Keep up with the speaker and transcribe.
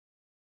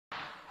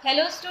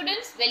Hello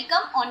students,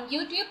 welcome on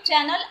YouTube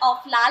channel of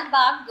Lal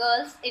Bagh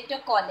Girls Inter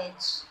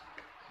College.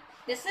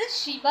 This is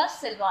Sheeba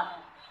Silvano.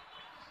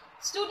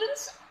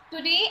 Students,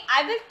 today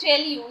I will tell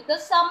you the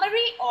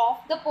summary of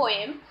the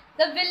poem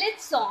The Village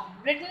Song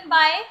written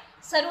by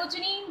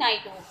Sarojini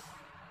Naidu.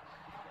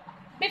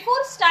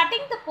 Before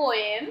starting the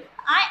poem,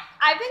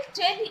 I will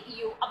tell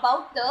you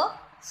about the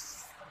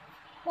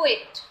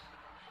poet.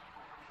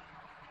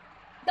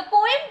 The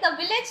poem The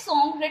Village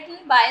Song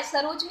written by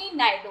Sarojini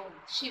Naidu.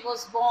 She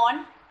was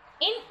born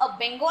in a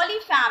Bengali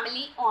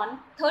family on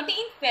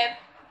 13th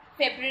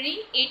February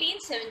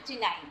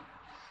 1879.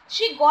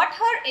 She got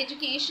her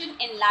education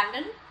in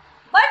London,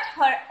 but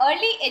her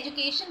early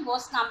education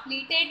was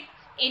completed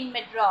in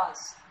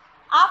Madras.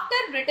 After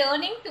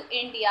returning to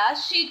India,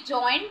 she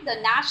joined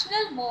the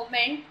national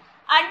movement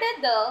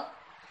under the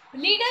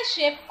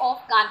leadership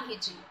of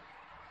Gandhiji.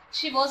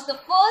 She was the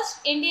first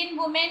Indian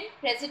woman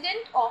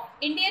president of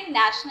Indian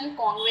National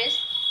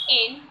Congress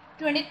in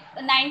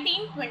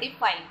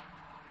 1925.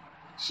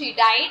 She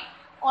died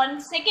on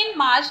 2nd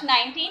March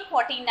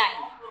 1949.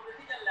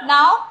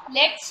 Now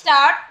let's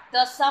start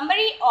the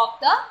summary of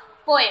the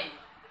poem.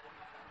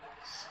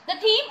 The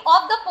theme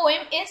of the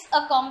poem is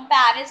a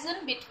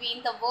comparison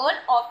between the world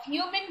of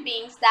human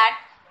beings that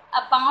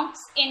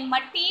abounds in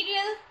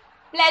material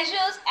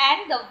pleasures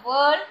and the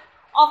world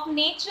of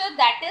nature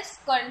that is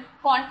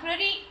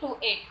contrary to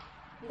it.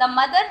 The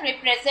mother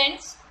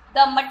represents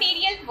the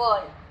material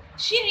world.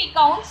 She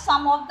recounts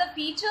some of the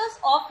features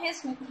of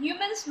his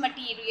human's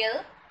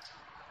material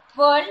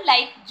world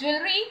like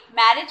jewelry,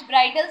 marriage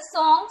bridal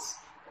songs,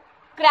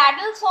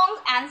 cradle songs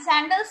and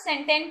sandal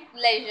scented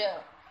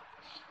leisure.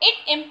 It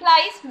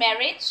implies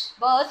marriage,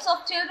 births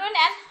of children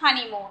and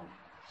honeymoon.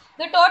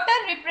 The daughter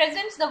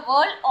represents the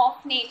world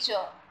of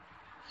nature.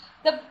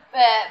 The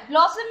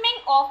blossoming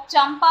of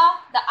Champa,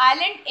 the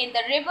island in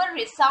the river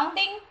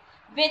resounding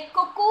with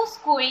cuckoos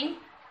cooing,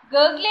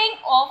 gurgling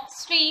of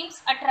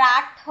streams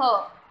attract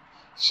her.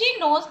 She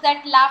knows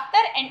that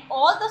laughter and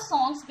all the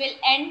songs will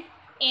end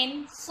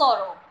in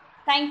sorrow.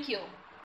 Thank you.